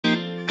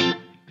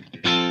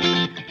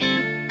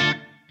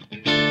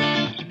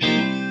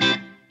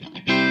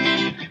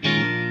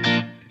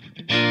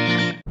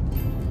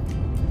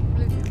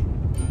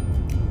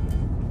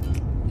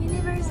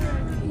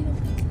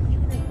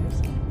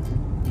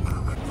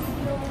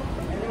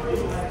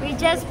We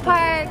just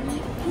parked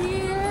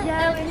here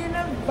at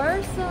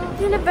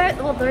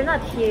Universal. Well, we're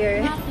not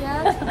here. Not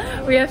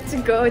yet. We have to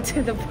go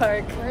to the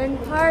park. We're in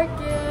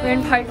parking. We're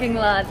in parking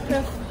lot.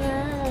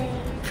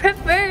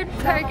 Preferred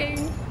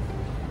parking.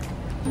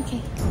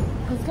 Okay,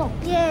 let's go.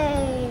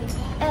 Yay!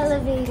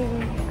 Elevator.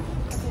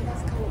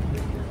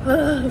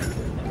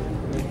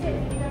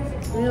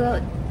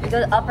 We go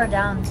up or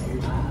down?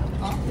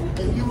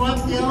 If you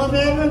want the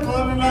elevator,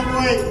 go another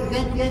way.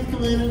 Get the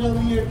escalator over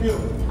here too.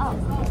 Oh,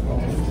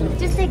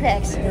 just take the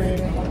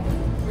escalator.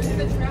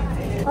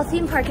 Well,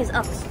 theme park is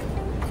up.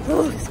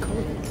 Oh, it's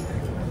cold.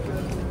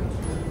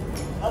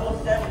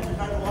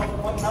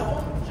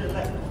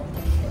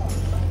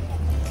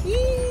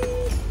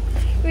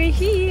 We're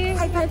here.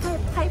 Hi.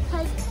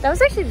 That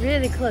was actually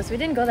really close. We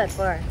didn't go that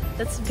far.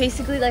 That's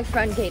basically like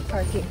front gate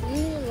parking.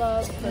 We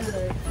love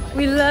preferred.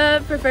 We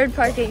love preferred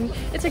parking.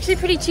 It's actually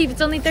pretty cheap.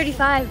 It's only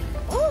 $35.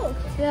 Oh,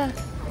 Yeah.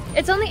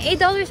 It's only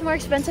 $8 more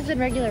expensive than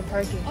regular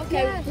parking.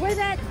 okay. Yeah. Where's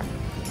that?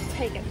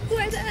 Take it.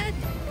 Where's that?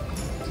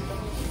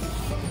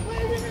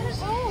 Where's that?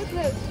 Oh, it's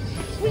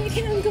the. We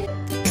can go.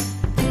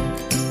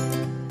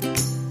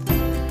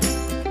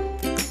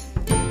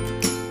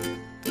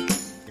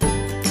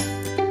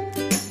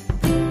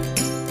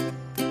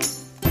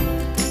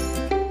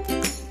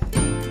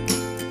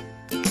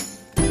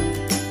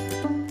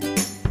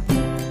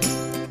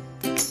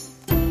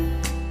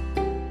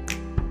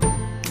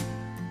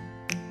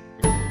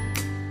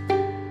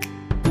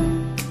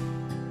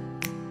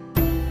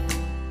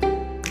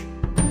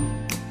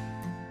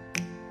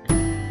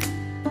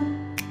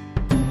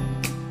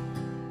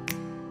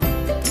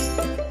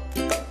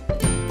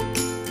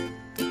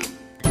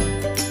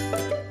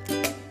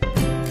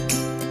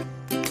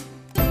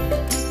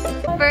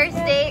 First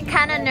date,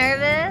 kind of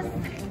nervous.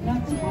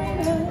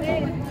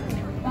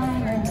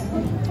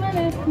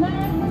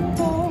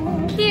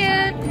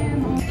 Cute.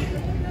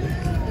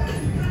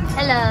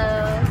 Hello.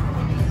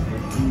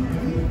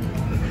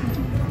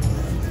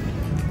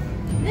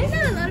 There's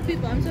not a lot of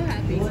people. I'm so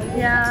happy.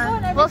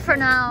 Yeah. Well, for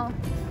now.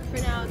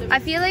 For now, I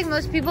feel like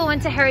most people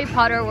went to Harry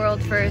Potter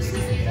World first.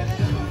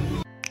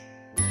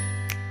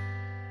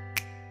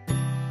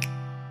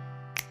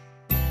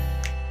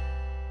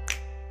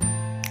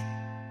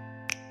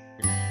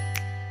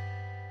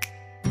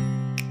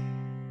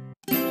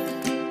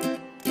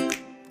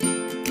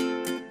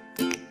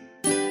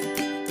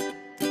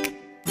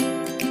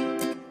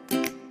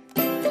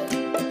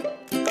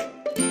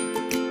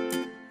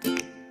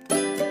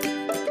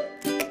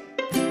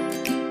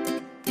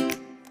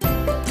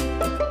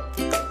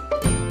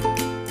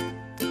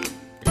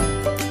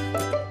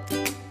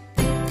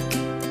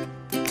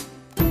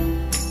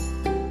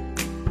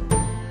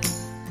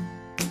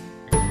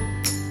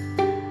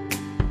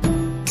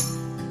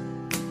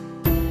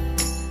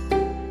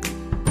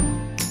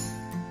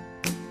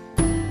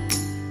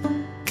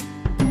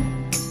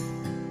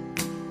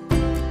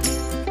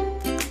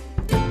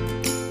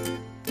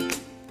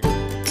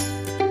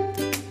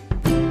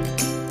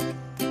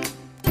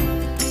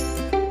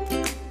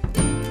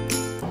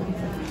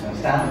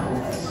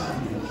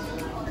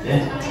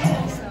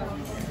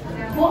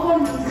 What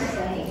one needs to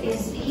say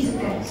is he's a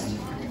ghost.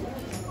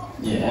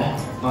 Yeah,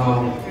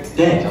 well,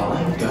 dead,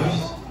 aren't they?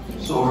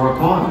 Ghosts? Sort of a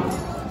requirement.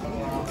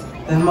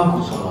 They're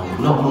muggles, aren't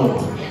they? Not more.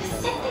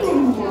 Sitting in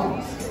the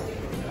walls.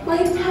 Well,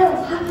 his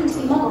parents happen to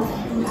be muggles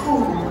in the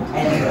corner.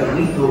 Anyway,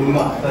 we thought you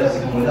might first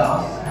come with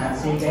us and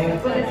see Game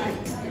of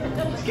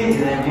Thrones. To get you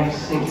there, we have to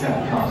sneak you out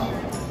the castle.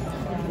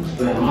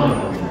 Spend money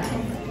on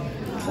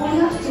that. All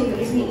you have to do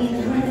is meet me in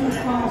the room of the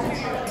closet.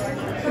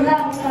 From that,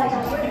 we'll slide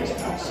down to the British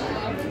bed.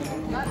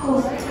 Of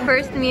course.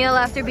 First meal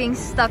after being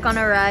stuck on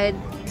a ride.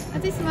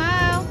 Auntie,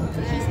 smile.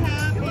 She's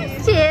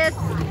happy. Cheers.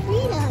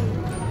 Freedom.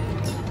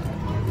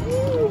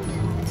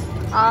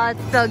 Oh,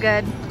 it's so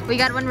good. We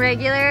got one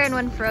regular and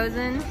one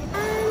frozen.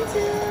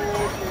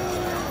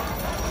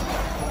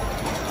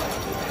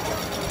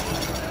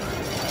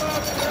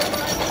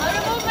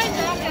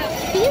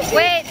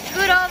 Wait,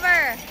 scoot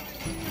over.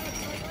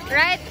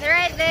 Right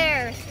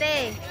there.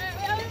 Stay.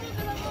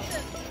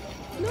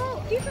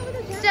 No, keep it with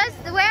the jacket.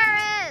 Just wear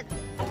it.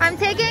 I'm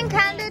taking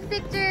candid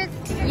pictures.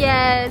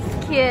 Yes,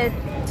 cute.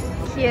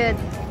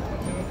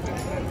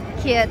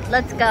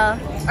 Let's go.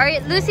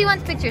 Alright, Lucy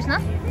wants pictures, no?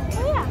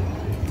 Oh yeah.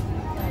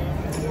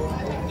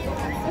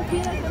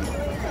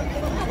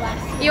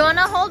 You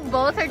wanna hold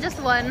both or just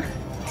one?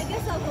 I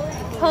guess I'll hold it.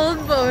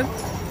 Hold both.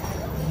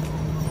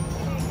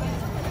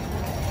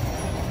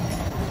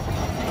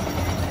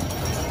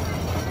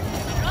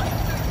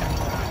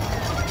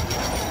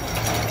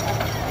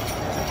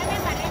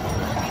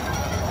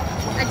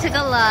 I took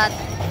a lot.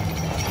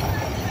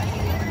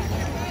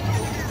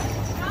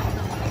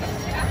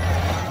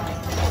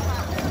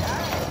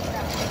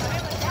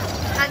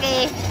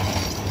 Okay.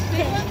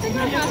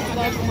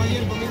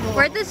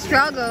 Where'd the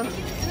straw go?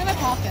 It's in my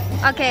pocket.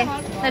 Okay,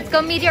 let's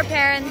go meet your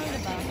parents.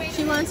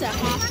 She wants a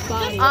half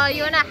body. Oh,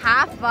 you want a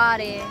half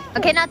body.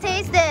 Okay, now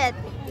taste it.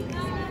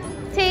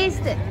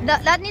 Taste it.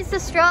 That needs the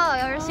straw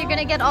or else you're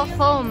gonna get all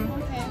foam.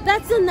 Okay.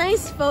 That's a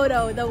nice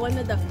photo, the one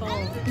with the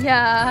phone.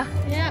 Yeah.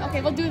 Yeah,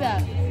 okay, we'll do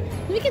that.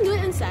 We can do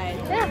it inside.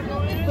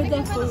 Yeah. With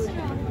the food.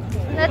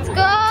 Let's go!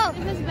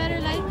 It has better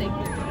lighting.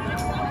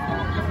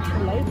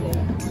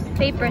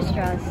 Paper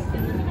straws.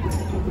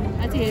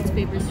 I think it's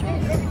paper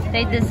straws.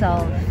 They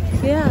dissolve.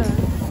 Yeah.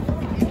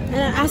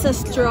 And as a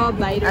straw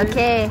biter.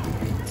 Okay.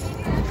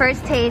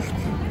 First taste.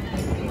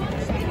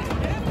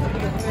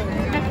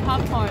 Like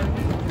popcorn.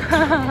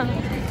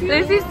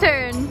 Lucy's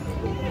turn.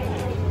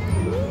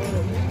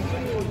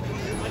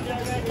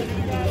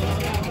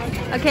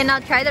 Okay, now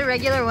try the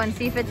regular one.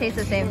 See if it tastes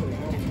the same.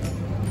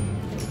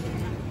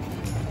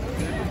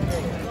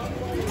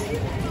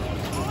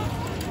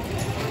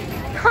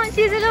 Oh,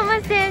 she's in a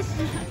mustache.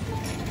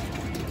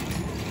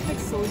 Like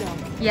soda.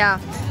 Yeah.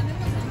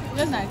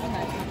 That's nice,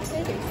 that's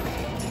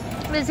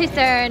nice. Lucy's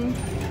turn.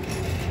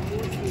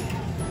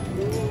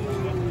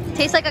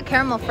 Tastes like a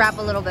caramel frap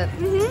a little bit.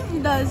 Mm-hmm,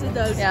 it does, it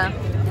does. Yeah.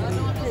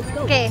 Let's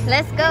go. Okay,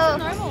 let's go.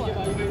 Normal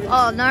one.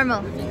 Oh,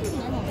 normal.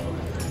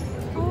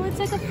 Oh, it's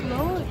like a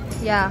float.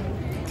 Yeah.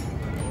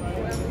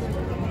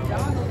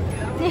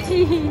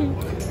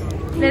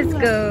 Let's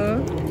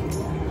go.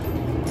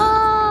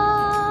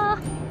 Oh.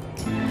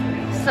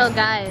 So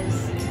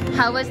guys,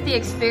 how was the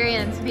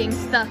experience being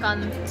stuck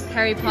on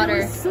Harry Potter?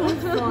 It was so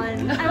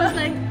fun. I was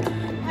like,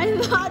 I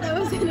thought I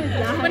was gonna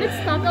die. When it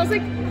stopped, I was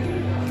like,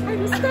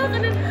 I'm stuck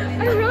on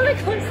a roller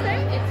coaster.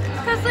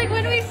 Because like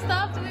when we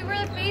stopped, we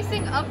were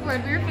facing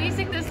upward. We were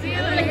facing the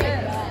ceiling. Like,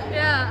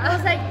 yeah. I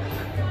was like,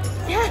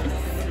 yes.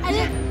 And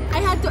then I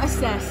had to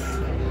assess.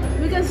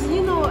 Because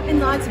you know, in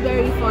Knott's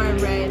Berry Farm,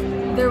 right?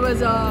 There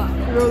was a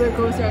roller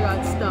coaster I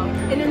got stuck.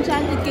 In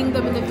Enchanted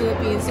Kingdom in the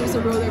Philippines, there's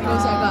a roller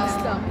coaster I got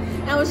stuck.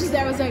 And I was just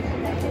there, I was like,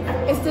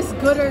 is this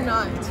good or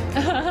not?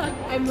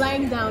 I'm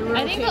lying down.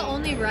 I think the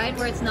only ride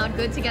where it's not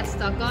good to get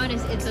stuck on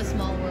is It's a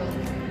Small World.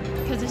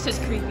 Because it's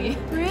just creepy.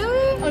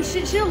 Really? Oh,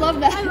 she'll love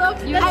that. I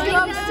love You I like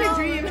love that? That's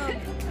her dream.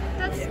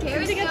 That's scary.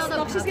 When she gets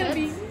stuck, she's gonna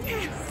be.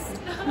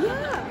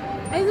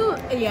 Yeah. I know.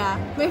 Yeah.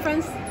 My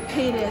friends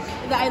hate it.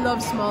 That I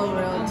love Small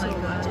World so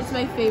much. It's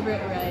my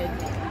favorite ride.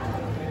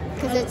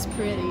 Because it's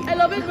pretty. I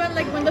love it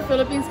when the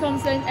Philippines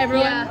comes in,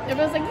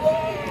 everyone's like,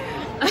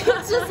 yeah.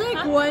 It's just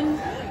like one.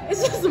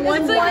 It's just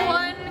one. It's like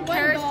one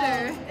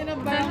character. dog in a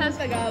bar has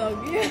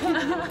Tagalog. Yeah.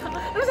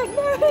 I was like,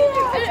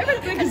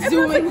 Maria!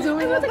 Zooming.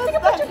 Everyone's like, take a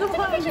picture, take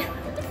a picture.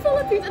 The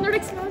Philippines, and they're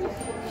like smiling.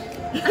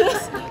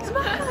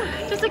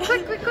 Just like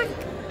quick.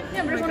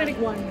 Yeah, but there's only like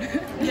one.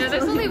 Yeah,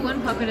 there's only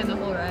one puppet in the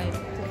whole ride.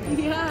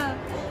 Yeah.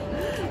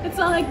 It's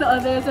not like the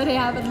others that they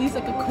have at least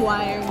like a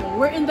choir.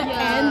 We're in the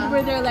end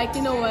where they're like,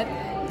 you know what?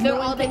 They're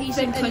No all the one can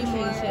Asian fit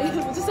anymore. countries,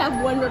 yeah. We just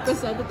have one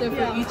representative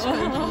for each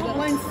country.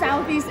 One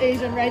Southeast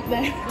Asian right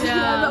there.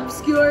 Yeah. The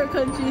obscure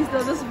countries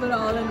that just put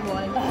all in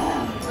one.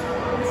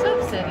 It's so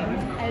upsetting.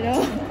 I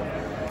know.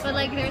 But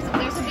like there's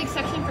a big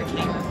section for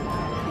China.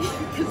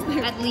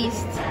 At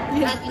least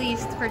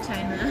for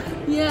China.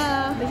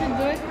 Yeah. They should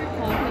do it for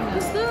continent.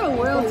 Is there a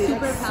world Holy,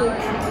 that's so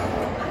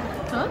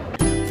superpower? Huh?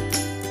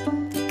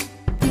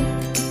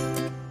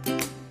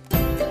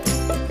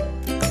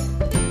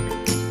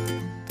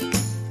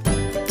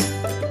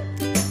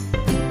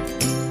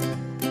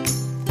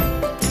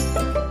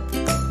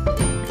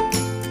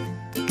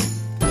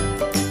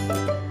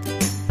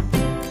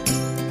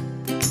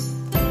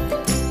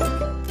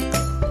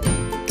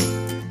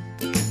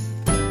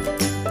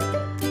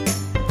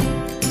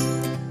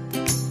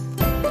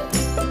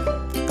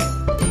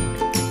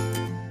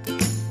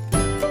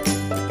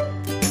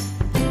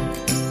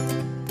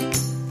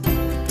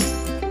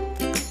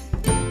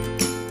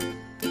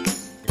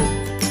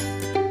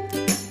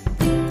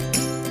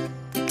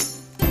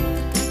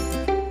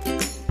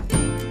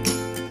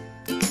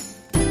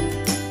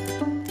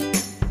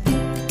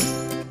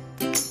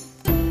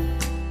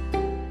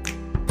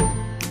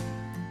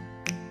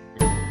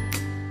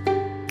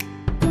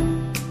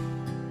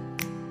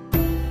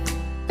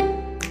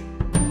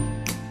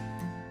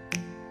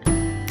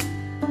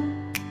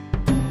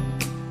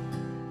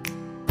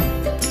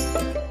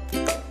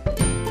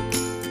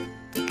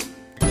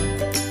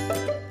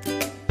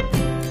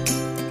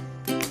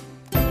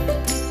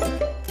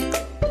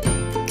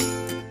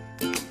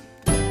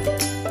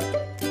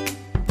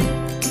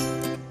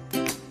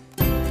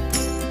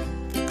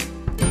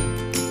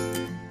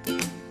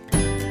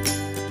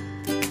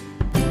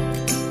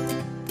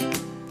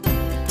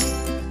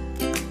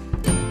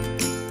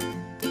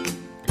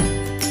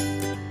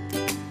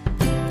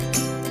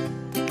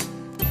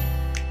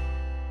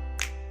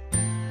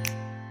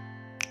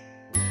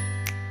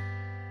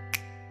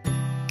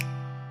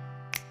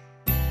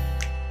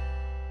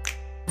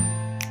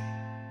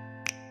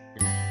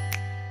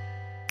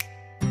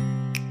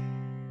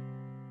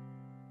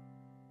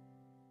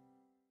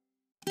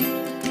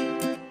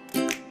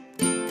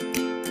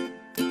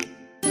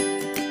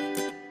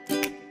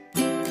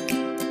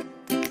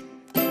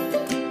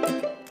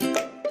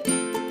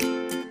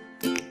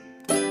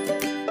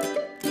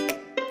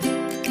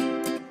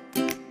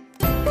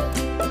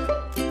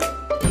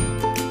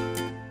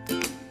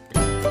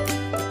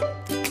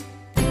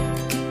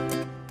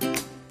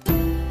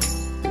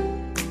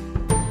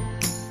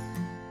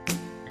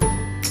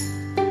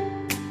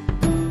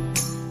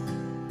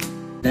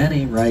 That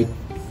ain't right.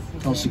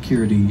 Tell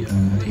security,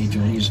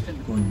 Angel, he's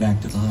going back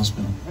to the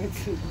hospital.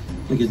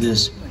 Look at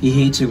this. He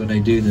hates it when I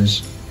do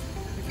this.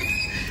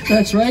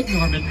 That's right,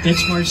 Norman.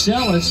 It's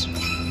Marcellus.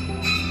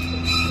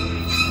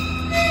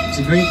 It's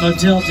a great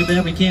motel. Too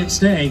bad we can't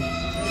stay.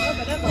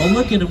 Oh,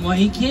 look at him. Well,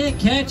 he can't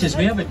catch us.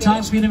 We have a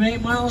top speed of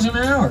 8 miles an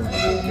hour.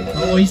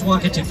 Oh, he's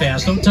walking too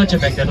fast. Don't touch him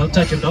back there. Don't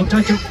touch him. Don't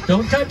touch him.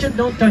 Don't touch him.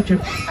 Don't touch him.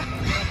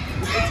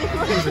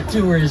 What kind of a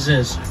tour is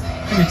this?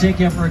 Let me take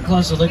you for a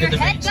closer look at the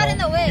main got in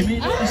the way. Can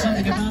you do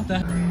something about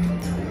that?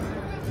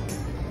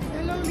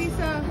 Hello,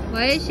 Lisa.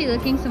 Why is she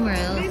looking somewhere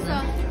else?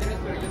 Lisa.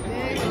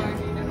 There you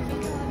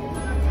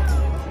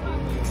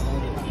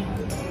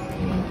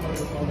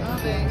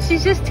are.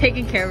 She's just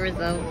taking care of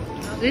herself.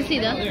 Lucy,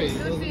 though.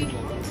 Lucy.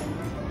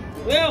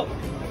 Will!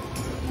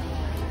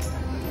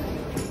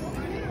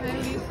 Hi,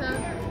 Lisa.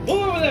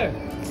 Move over there!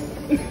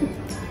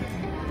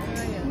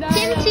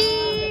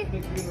 Kimchi!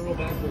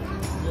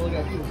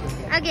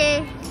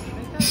 Okay.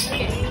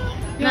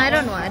 No, I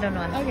don't know. I don't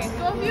know. Okay,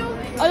 two of you?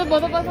 Oh, the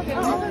both of us? Okay.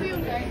 All of you.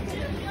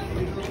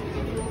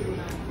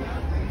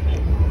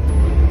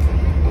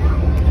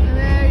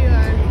 There you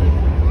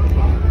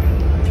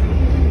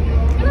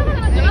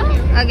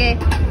are. Okay.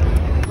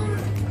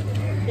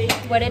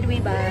 What did we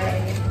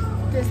buy?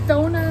 This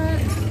donut.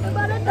 I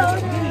bought a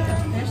donut.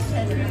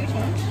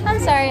 I'm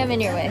sorry, I'm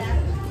in your way.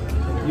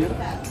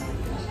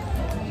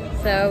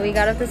 So we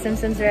got off the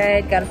Simpsons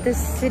ride, got off the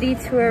city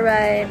tour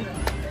ride,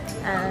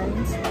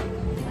 and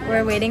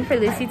we're waiting for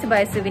Lucy to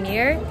buy a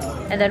souvenir,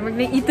 and then we're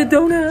gonna eat the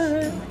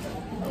donut.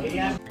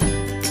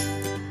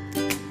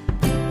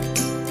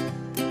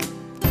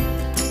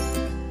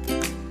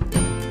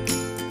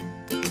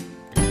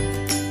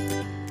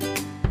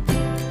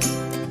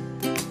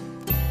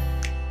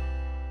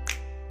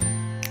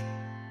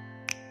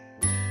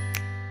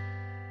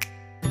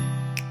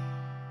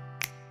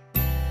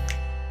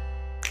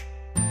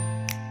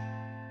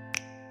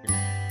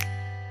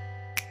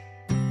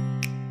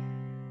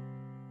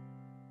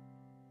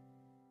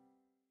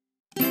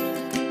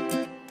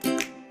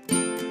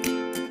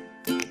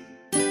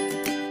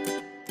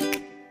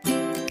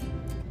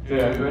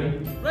 Okay, are you ready?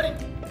 Ready.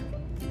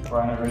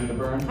 Brian, are you ready to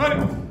burn?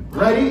 Ready.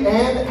 Ready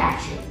and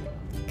action.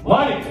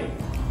 Lighting.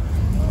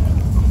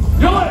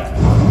 Do it!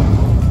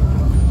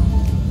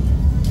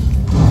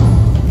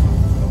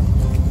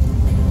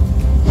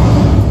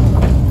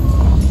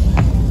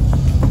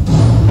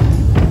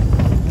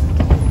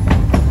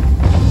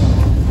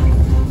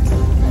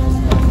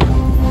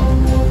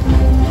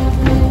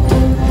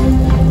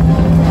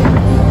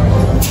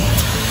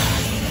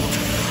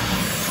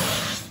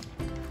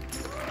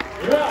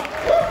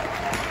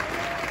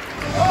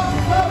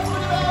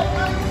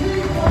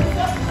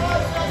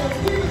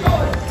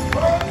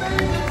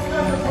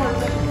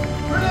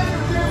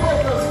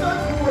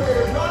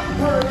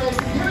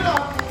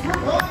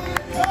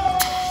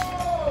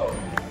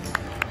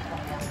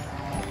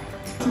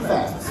 Too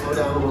fast. Slow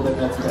down a little bit.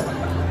 That's better.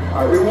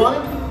 All right,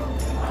 rewind.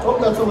 Oh,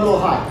 that's a little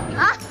high.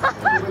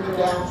 Bring it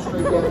down,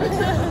 straight down.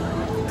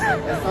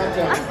 That's not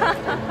down.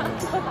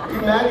 Are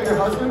you mad at your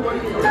husband? What are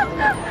you doing?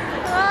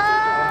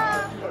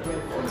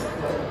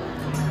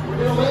 We're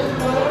gonna let you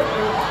know.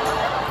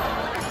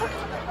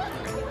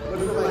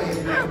 Look at my hand.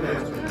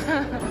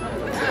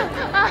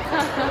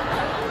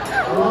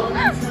 I love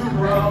you too,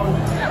 bro.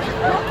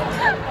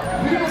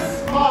 You're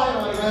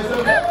smiling. That's a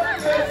very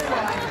good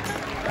sign.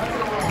 That's a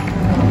lot.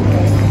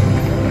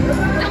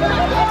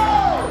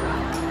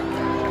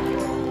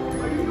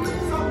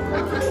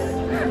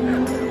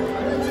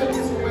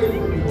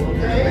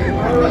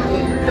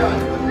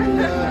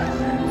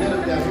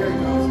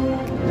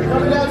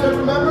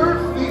 Remember,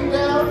 feet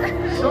down,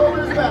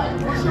 shoulders back,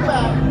 push your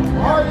back,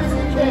 hard as you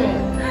can.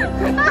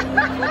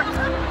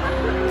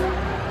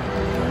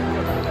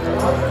 Your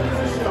husband is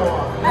a show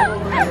off. Come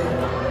over here.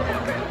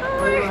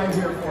 Right behind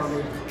here for me.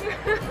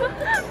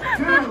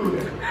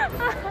 Dude.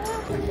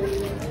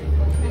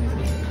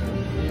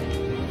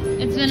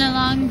 It's been a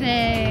long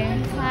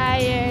day.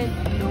 Tired.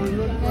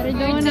 Got a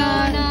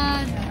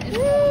donut. It's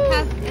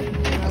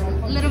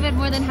a little bit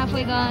more than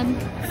halfway gone.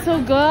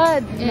 So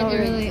good. It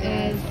really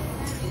is.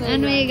 So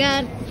and we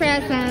got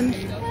presents.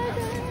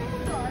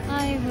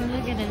 Oh,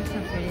 look at it, it's so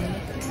pretty.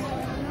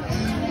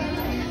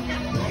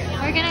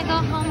 We're gonna go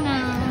home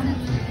now.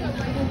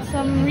 With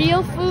some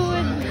real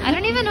food. I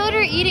don't even know what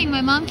we're eating.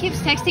 My mom keeps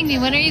texting me,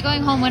 when are you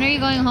going home? When are you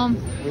going home?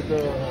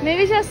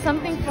 Maybe she has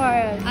something for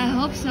us. I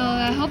hope so.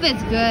 I hope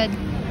it's good.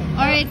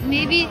 Or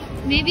maybe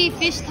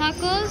fish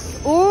tacos.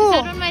 Ooh, is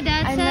that what my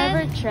dad said? I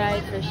never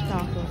tried fish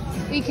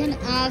tacos. We can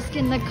ask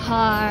in the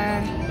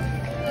car.